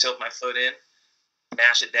up, tilt my foot in,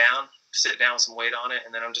 mash it down, sit down with some weight on it,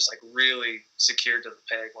 and then I'm just like really secured to the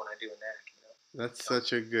peg when I do a knack. That's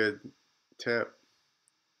such a good tip.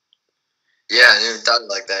 Yeah, I never thought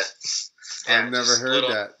like that. Yeah, I've never heard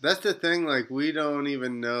that. That's the thing, like we don't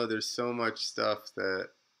even know there's so much stuff that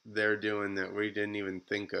they're doing that we didn't even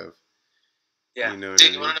think of. Yeah.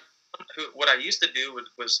 Dude, what I used to do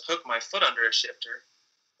was hook my foot under a shifter,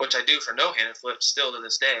 which I do for no-handed flips still to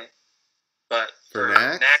this day. But for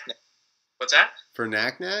Knack? What's that? For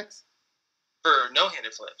Knack-Knacks? For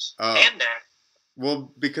no-handed flips. Oh. And Knack.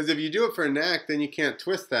 Well, because if you do it for a Knack, then you can't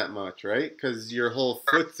twist that much, right? Because your whole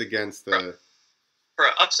foot's against the... For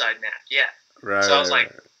an upside Knack, yeah. Right. So I was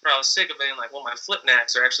like, I was sick of being like, well, my flip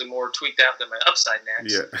Knacks are actually more tweaked out than my upside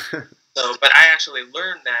Knacks. Yeah. But I actually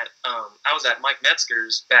learned that I was at Mike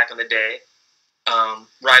Metzger's back in the day,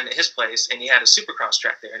 riding at his place, and he had a Supercross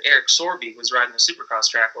track there. And Eric Sorby was riding the Supercross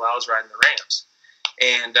track while I was riding the ramps.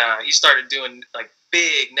 And he started doing like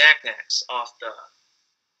big Knack-Knacks off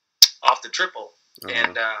the triple,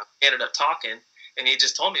 and ended up talking. And he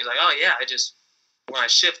just told me, he's like, oh yeah, when I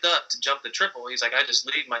shift up to jump the triple, he's like, I just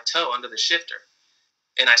leave my toe under the shifter.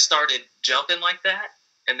 And I started jumping like that.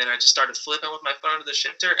 And then I just started flipping with my foot under the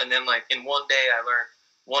shifter. And then like in one day I learned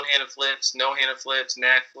one-handed flips, no-handed flips,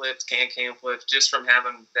 knack flips, can flips, just from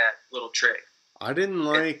having that little trick. I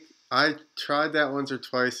tried that once or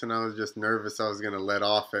twice, and I was just nervous I was going to let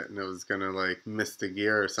off it and it was going to like miss the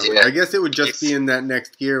gear or something. Yeah. I guess it would just be in that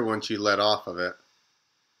next gear once you let off of it.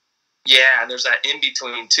 Yeah, and there's that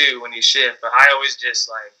in-between too when you shift. But I always just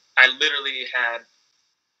like,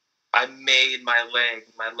 I made my leg,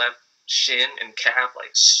 my left shin and calf like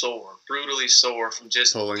sore, brutally sore from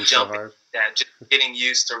just pulling jumping so hard. That, just getting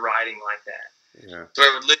used to riding like that. Yeah. So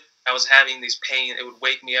I was having these pain. It would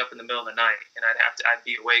wake me up in the middle of the night, and I'd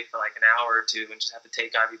be awake for like an hour or two, and just have to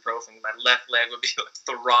take ibuprofen. My left leg would be like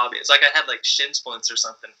throbbing. It's like I had like shin splints or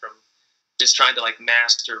something from just trying to like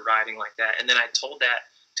master riding like that. And then I told that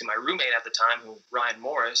to my roommate at the time, Ryan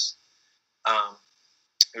Morris,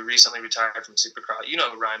 who recently retired from Supercross. You know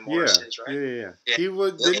who Ryan Morris is, right? Yeah.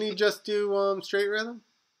 Didn't he just do straight rhythm?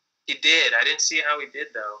 He did. I didn't see how he did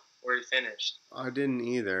though, where he finished. I didn't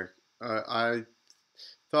either. I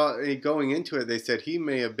thought going into it, they said he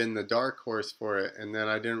may have been the dark horse for it, and then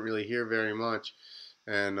I didn't really hear very much.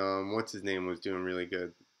 And what's his name was doing really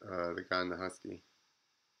good? The guy in the Husky.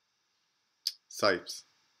 Sipes.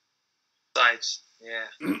 Yeah.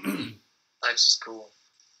 Life's just cool.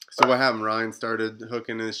 So what happened? Ryan started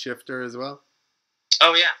hooking his shifter as well?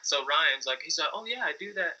 Oh, yeah. So Ryan's like, he's like, oh, yeah, I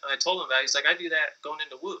do that. I told him that. He's like, I do that going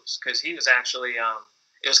into Whoops. Because he was actually,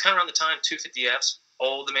 it was kind of around the time 250Fs,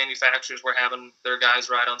 all the manufacturers were having their guys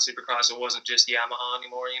ride on Supercross. It wasn't just Yamaha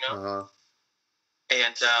anymore, you know? Uh-huh.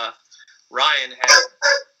 And Ryan had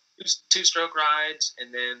two-stroke rides,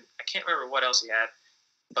 and then I can't remember what else he had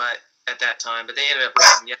but at that time. But they ended up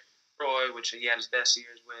riding Troy, which he had his best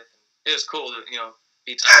years with. It was cool to,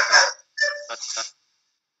 be tied with him. But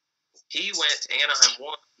he went to Anaheim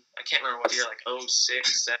 1. I can't remember what year, like 06,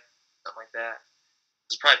 7, something like that. It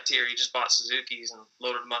was a privateer. He just bought Suzuki's and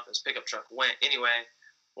loaded them up in his pickup truck. Went. Anyway,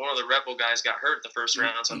 one of the Red Bull guys got hurt the first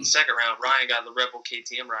round. So in the second round, Ryan got the Red Bull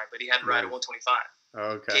KTM ride, but he had to ride at 125.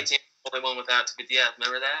 Okay. KTM only one without 250F.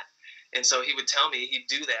 Remember that? And so he would tell me he'd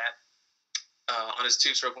do that on his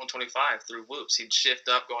two-stroke 125 through Whoops. He'd shift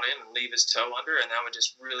up going in and leave his toe under, and that would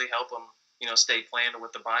just really help him, stay planted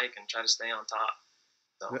with the bike and try to stay on top.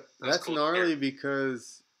 So that's cool gnarly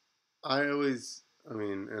because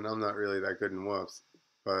and I'm not really that good in Whoops,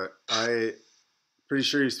 but pretty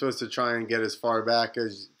sure you're supposed to try and get as far back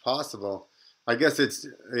as possible. I guess it's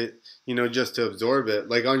just to absorb it,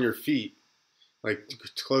 like on your feet, like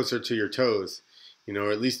closer to your toes,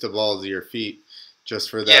 or at least the balls of your feet, just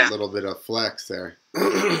for that little bit of flex there.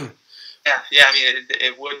 Yeah. I mean,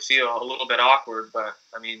 it would feel a little bit awkward, but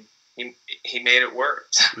I mean, he made it work.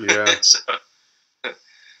 Yeah.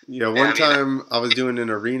 One time I was doing an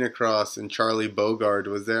arena cross and Charlie Bogard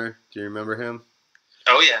was there. Do you remember him?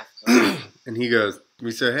 Oh, yeah. And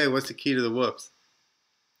we said, hey, what's the key to the Whoops?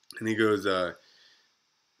 And he goes,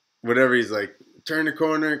 whatever. He's like, turn the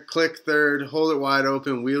corner, click third, hold it wide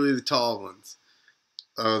open, wheelie the tall ones.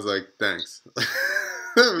 I was like, thanks.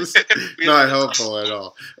 That was not helpful at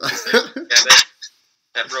all.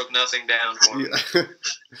 That broke nothing down for me.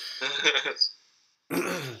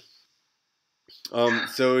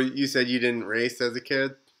 So you said you didn't race as a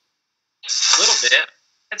kid? A little bit.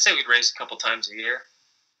 I'd say we'd race a couple times a year.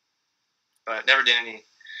 But never did any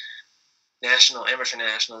amateur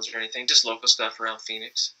nationals or anything. Just local stuff around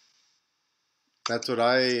Phoenix. That's what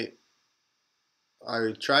I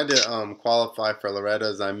tried to qualify for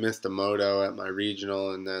Loretta's. I missed a moto at my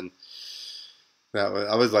regional, and then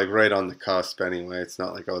I was like right on the cusp anyway. It's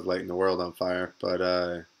not like I was lighting the world on fire, but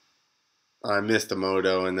I missed a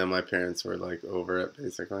moto, and then my parents were like over it.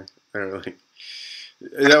 Basically, they were like,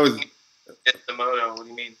 "That was." The moto? What do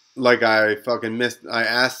you mean? Like I fucking missed. I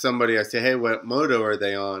asked somebody. I said, "Hey, what moto are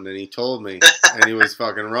they on?" And he told me, and he was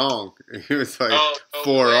fucking wrong. He was like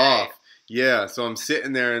 4 off. Yeah, so I'm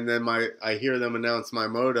sitting there, and then I hear them announce my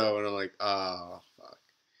moto, and I'm like, oh, fuck.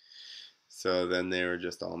 So then they were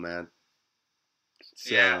just all mad.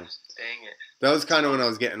 So, yeah, dang it. That was kind of when I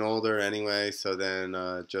was getting older anyway, so then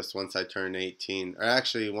just once I turned 18, or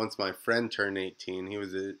actually once my friend turned 18, he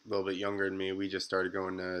was a little bit younger than me, we just started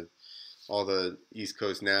going to all the East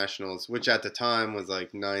Coast Nationals, which at the time was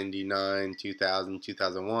like 99, 2000,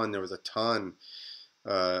 2001. There was a ton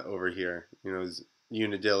over here. It was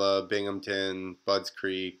Unadilla, Binghamton, Budds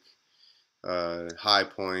Creek, High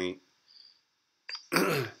Point.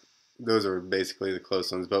 Those are basically the close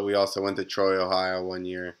ones. But we also went to Troy, Ohio one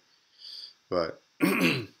year. But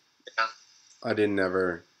I didn't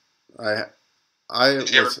ever. I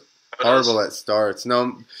was horrible at starts.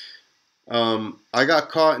 No, I got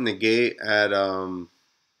caught in the gate at. That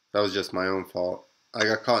was just my own fault. I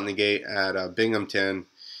got caught in the gate at Binghamton,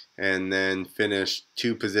 and then finished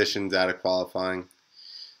 2 positions out of qualifying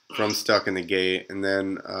from stuck in the gate. And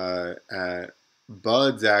then at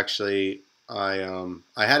Bud's, actually, I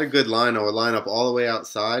had a good line. I would line up all the way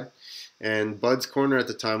outside, and Bud's corner at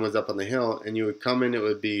the time was up on the hill, and you would come in, it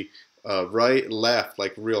would be right, left,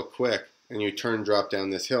 like real quick, and you turn, drop down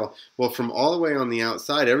this hill. Well, from all the way on the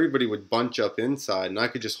outside, everybody would bunch up inside, and I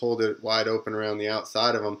could just hold it wide open around the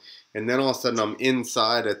outside of them, and then all of a sudden I'm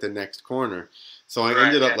inside at the next corner. So I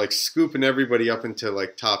ended up like scooping everybody up into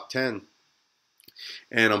like top 10.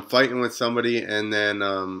 And I'm fighting with somebody, and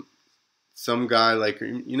then some guy, like,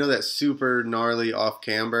 that super gnarly off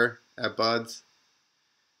camber at Bud's?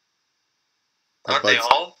 Aren't they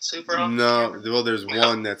all super off camber? No, well, there's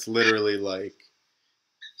one that's literally like,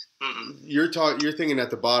 you're thinking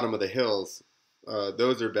at the bottom of the hills.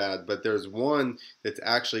 Those are bad, but there's one that's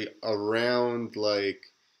actually around like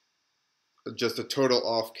just a total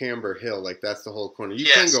off camber hill. Like that's the whole corner. You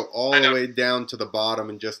can go all the way down to the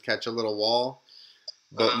bottom and just catch a little wall.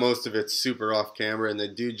 But most of it's super off camera, and the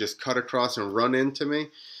dude just cut across and run into me.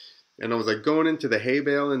 and I was like going into the hay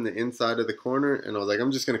bale in the inside of the corner, and I was like,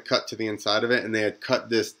 I'm just gonna cut to the inside of it, and they had cut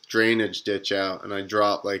this drainage ditch out, and I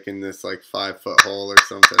dropped like in this like 5-foot hole or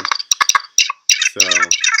something. So,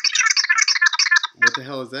 what the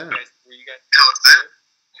hell is that? Are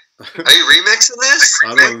you remixing this?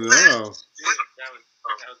 I don't know. That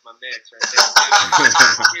was my mix right there.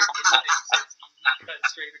 Cut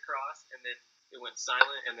straight across, and then it went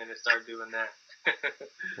silent, and then it started doing that.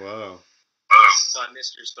 Whoa. So I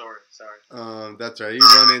missed your story. Sorry. That's right. You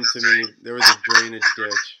run into me. There was a drainage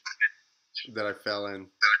ditch that I fell in.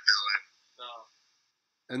 Oh.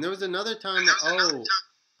 And there was another time that,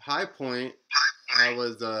 High Point, I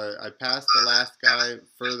passed the last guy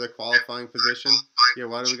for the qualifying position. Yeah,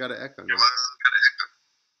 why do we got an echo now?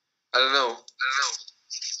 I don't know.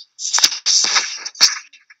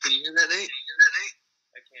 Can you hear that, Nate?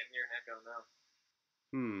 I can't hear an echo now.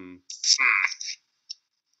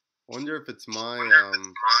 Wonder if it's my,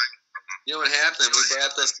 You know what happened? We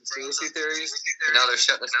grabbed those conspiracy theories, and now they're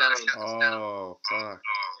shutting us down. Oh, fuck. They're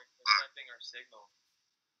affecting our signal.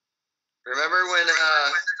 Remember when,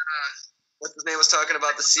 what's his name was talking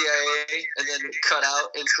about the CIA, and then it cut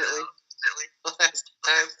out instantly last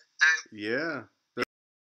time? Yeah.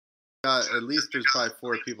 At least there's probably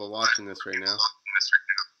 4 people watching this right now.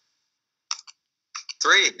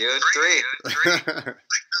 3, dude. 3.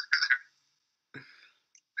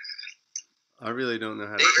 I really don't know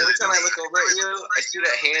how to. Every time I look over at you, I see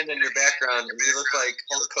that hand in your background, and you look like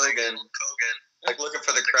Hulk Hogan, like looking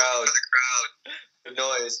for the crowd. The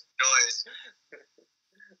noise.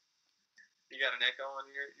 You got an echo on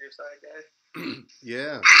your side, guys?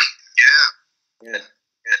 Yeah.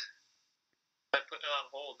 I put it on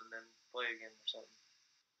hold and then play again or something.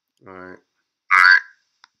 All right.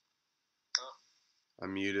 Oh. I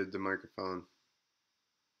muted the microphone.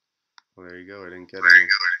 Well, there you go. I didn't get any.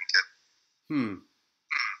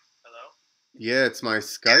 Hello? Yeah, it's my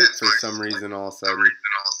Skype for some reason all of a sudden.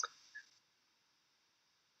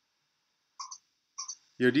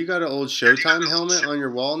 Yo, do you got an old Showtime helmet on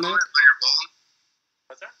your wall, Nick?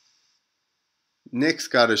 What's that? Nick's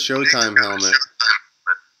got a Showtime helmet.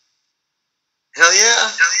 Hell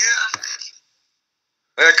yeah.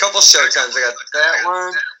 I got a couple Showtimes. I got that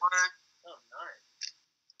one. Oh,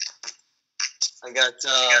 nice. I got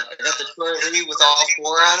the Troy Lee with all 4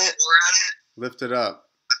 on it. Lift it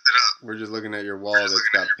up. We're just looking at your wall that's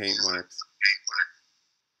got paint marks.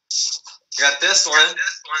 Got this one.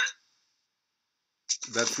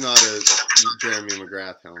 That's not a Jeremy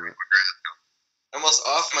McGrath helmet. I almost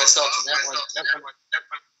off myself in that one.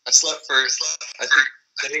 I slept for, I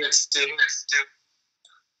think, it's 2.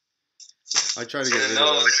 I try to get rid of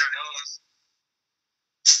those.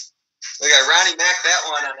 Look at Ronnie Mac that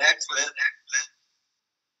one on accident.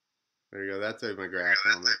 There you go. That's a McGrath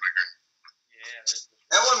helmet. Yeah.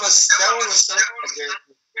 That one was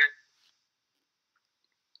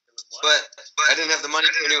but I didn't have the money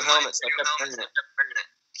for a new helmet, so I kept bringing it.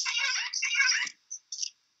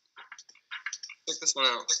 Check this one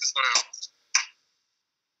out.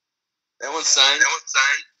 That one's signed.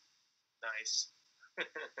 Nice.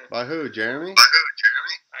 By who? Jeremy? I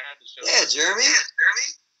had to show Yeah, Jeremy.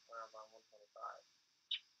 around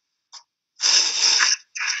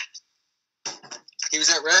 125. He was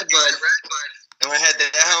at Redbud, and I had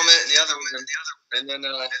that helmet and the other one, and then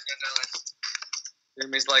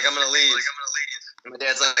Jeremy's like, "I'm gonna leave," and my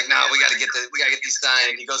dad's like, "No, we gotta get these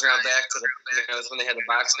signed." He goes around back to that's when they had the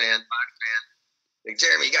box man. Like,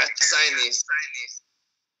 Jeremy, you gotta sign these.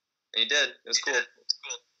 And he did. It was cool.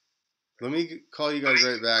 Let me call you guys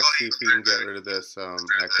right back, see if we can get rid of this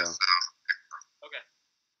echo. Okay.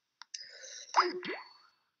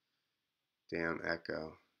 Damn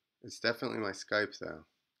echo. It's definitely my Skype, though.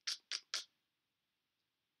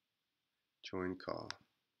 Join call.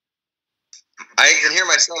 I can hear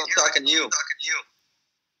myself talking to you.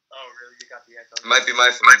 Oh, really? You got the echo? It might be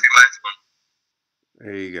my phone.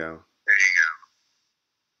 There you go.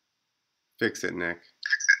 Fix it, Nick.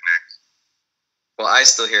 Well, I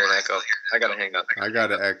still hear an echo. I gotta hang up. I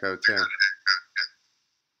got an echo, too.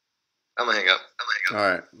 I'm gonna hang up. All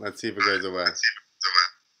right, let's see if it goes away.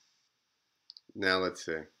 Now let's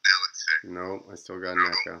see. Nope, I still got an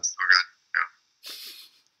echo.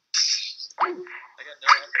 I got no echo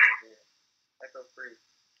here. Echo free.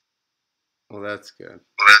 Well, that's good.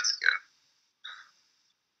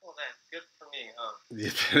 Well, man, good for me, huh?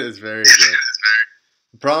 Yeah, that is very good.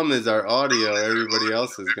 The problem is our audio, everybody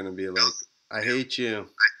else is going to be like, I hate you.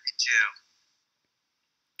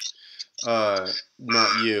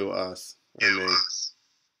 Not you, us, or me.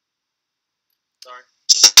 Sorry.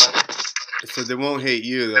 So they won't hate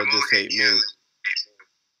you, they'll just hate me. Oh, I'm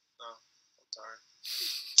sorry.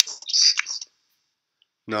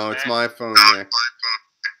 No, it's my phone, Nick.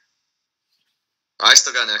 I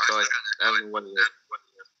still got an echo. I don't know what it is.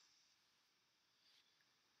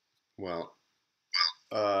 Well,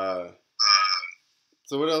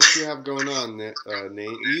 so what else do you have going on, Nate? Are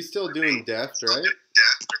you still doing Deft, right?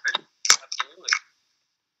 Absolutely.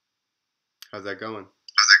 How's that going?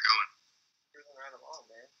 Moving right along,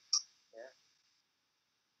 man. Yeah.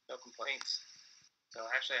 No complaints. So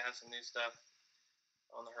actually, I have some new stuff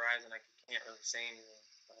on the horizon. I can't really say anything,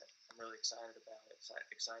 but I'm really excited about it.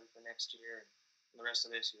 Excited for next year and the rest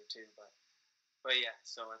of this year too. But yeah.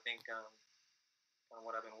 So I think kind of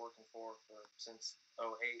what I've been working for since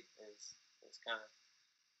 '08 is kind of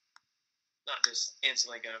not just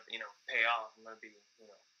instantly going to pay off. I'm going to be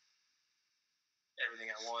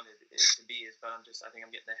everything I wanted it to be but I think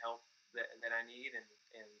I'm getting the help that I need and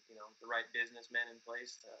the right businessmen in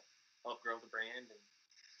place to help grow the brand and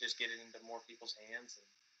just get it into more people's hands and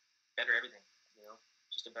better everything.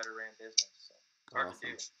 Just a better ran business. So hard awesome.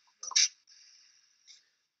 to do.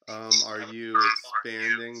 Are you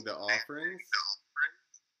expanding the offerings?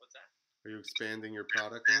 What's that? Are you expanding your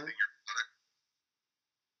product line?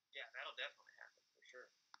 Yeah, that'll definitely happen for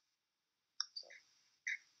sure. So,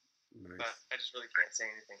 nice. But I just really can't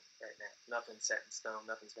say anything right now. Nothing's set in stone.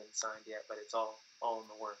 Nothing's been signed yet, but it's all in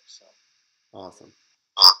the works. So awesome.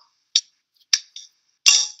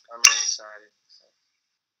 I'm really excited. So,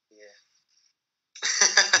 yeah.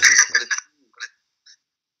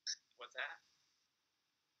 What's that?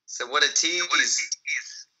 So what a tease.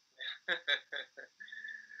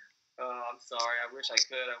 I'm sorry. I wish I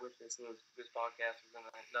could. I wish this podcast was in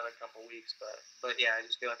another couple weeks, but yeah, I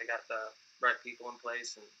just feel like I got the right people in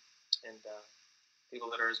place and people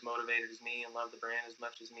that are as motivated as me and love the brand as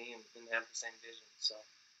much as me and have the same vision. So,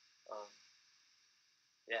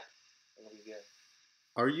 yeah, it'll be good.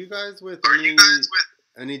 Are you guys with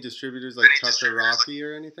any distributors like Tucker Rocky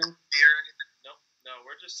or anything? No,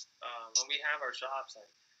 we're just when we have our shops. Like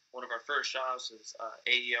one of our first shops is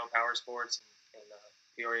AEO Power Sports in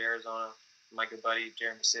Peoria, Arizona. My good buddy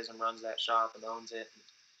Jeremy Sism runs that shop and owns it.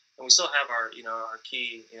 And we still have our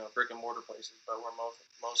key brick and mortar places, but we're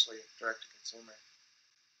mostly direct to consumer.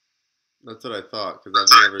 That's what I thought because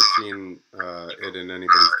I've never seen it in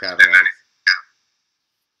anybody's catalogs.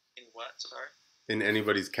 In what? Sorry. In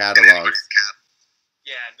anybody's catalogs.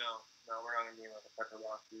 Yeah, no, we're not gonna be like a Tucker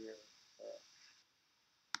Rocky or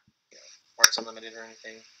Parts Unlimited or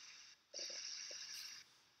anything.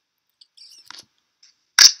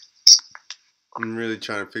 I'm really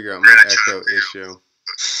trying to figure out my echo issue.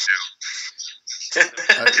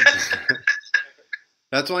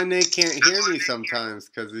 That's why Nate can't hear me sometimes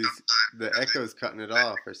because the echo's cutting it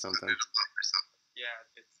off or something. Yeah,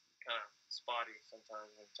 it's kind of spotty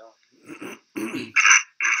sometimes when talking.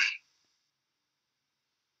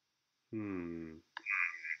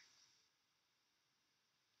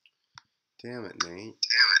 Damn it, Nate.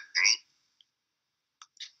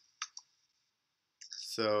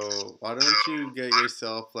 So why don't you get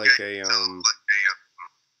yourself like a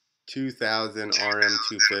 2000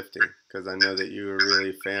 RM250? Because I know that you were really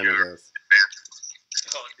a fan of those.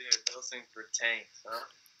 Oh, dude, those things were tanks, huh?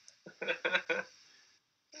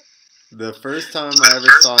 The first time I ever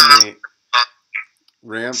saw Nate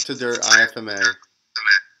ramp to dirt IFMA,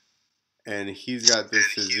 and he's got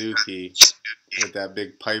this Suzuki with that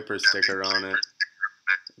big Piper sticker on it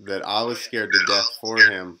that I was scared to death for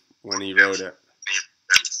him when he rode it.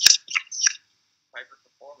 Piper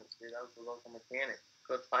Performance, dude. That was the local mechanic,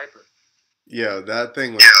 Cook Piper. Yeah, that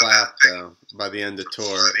thing was clapped though by the end of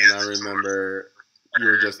tour, and I remember you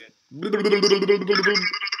were just. Oh, dude, that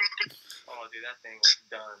thing was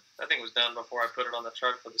done. That thing was done before I put it on the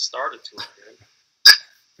truck for the start of tour,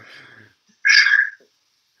 dude.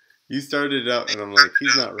 You started it up, and I'm like,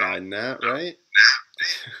 he's not riding that, right? Dude,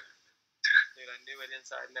 I knew it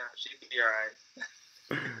inside and out. She'd be alright.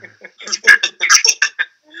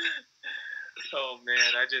 Oh,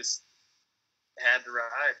 man, I just had to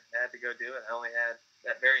ride. Had to go do it. I only had,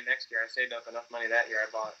 that very next year, I saved up enough money that year, I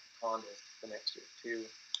bought Honda the next year,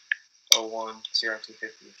 201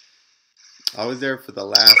 CR250. I was there for the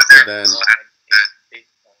last event.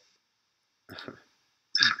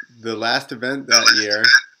 The last event that year,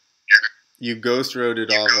 you ghost roaded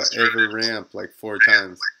every ramp like 4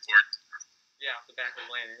 times. Yeah, off the back of the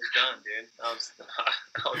lane. It was done, dude. I was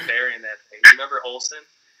burying that thing. You remember Olson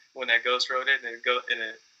when that ghost roaded and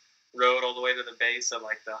it rode all the way to the base of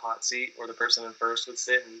like the hot seat where the person in first would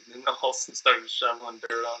sit, and then Olson started shoveling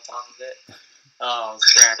dirt on top of it. Oh, I was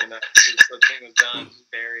cracking up. The thing was done. Just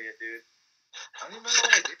bury it, dude. I don't even know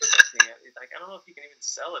what I did with that thing. I don't know if you can even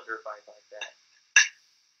sell a dirt bike like that.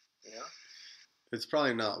 You know? It's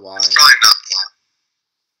probably not wise.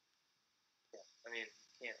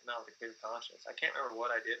 clear conscience. I can't remember what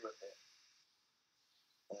I did with it.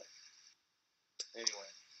 But anyway,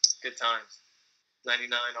 good times. 99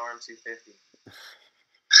 RM250.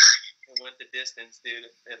 It went the distance, dude.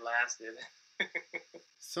 It lasted.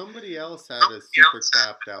 Somebody else had a super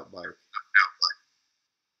clapped out bike.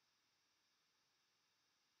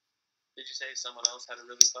 Did you say someone else had a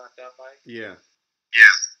really clapped out bike? Yeah.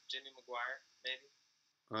 Jimmy McGuire, maybe?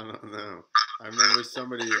 I don't know. I remember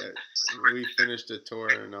somebody, we finished a tour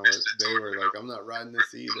and they were like, I'm not riding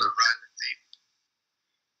this either.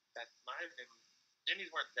 That might have been,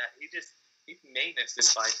 Jimmy's weren't that, he maintenance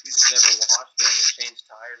his bike. He just never washed them or changed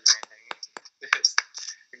tires or anything. Just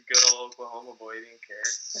a good old Oklahoma boy, he didn't care.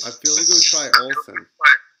 I feel like it was probably Olsen.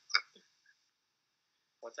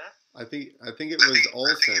 What's that? I think it was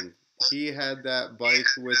Olsen. He had that bike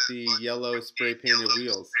with the yellow spray painted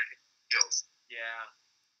wheels.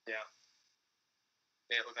 Yeah.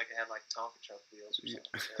 It looked like it had like Tonka truck wheels or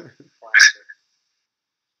something. Plastic.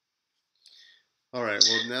 All right.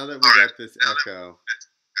 Well, now that we got this echo,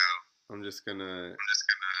 I'm just gonna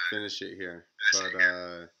finish it here.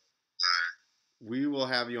 But we will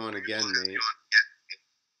have you on again, Nate.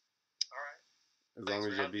 All right. As long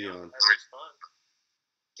as you'll be on. That was fun.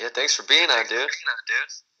 Yeah, thanks for being on, dude. Yeah,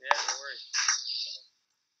 no worries.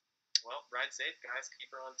 Well, ride safe, guys.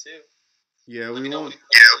 Keep her on too. Yeah,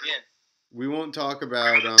 we won't talk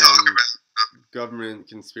about government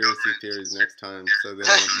conspiracy theories next time, so they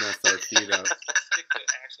don't mess our feet up. Stick to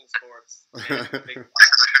action sports.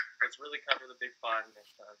 Let's really cover the big five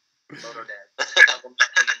next time. Moto Dad. I will not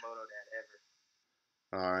be a Moto Dad ever.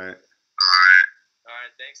 All right.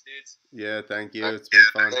 Thanks, dudes. Yeah, thank you. It's been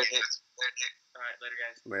fun. All right, later,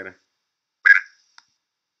 guys. Later.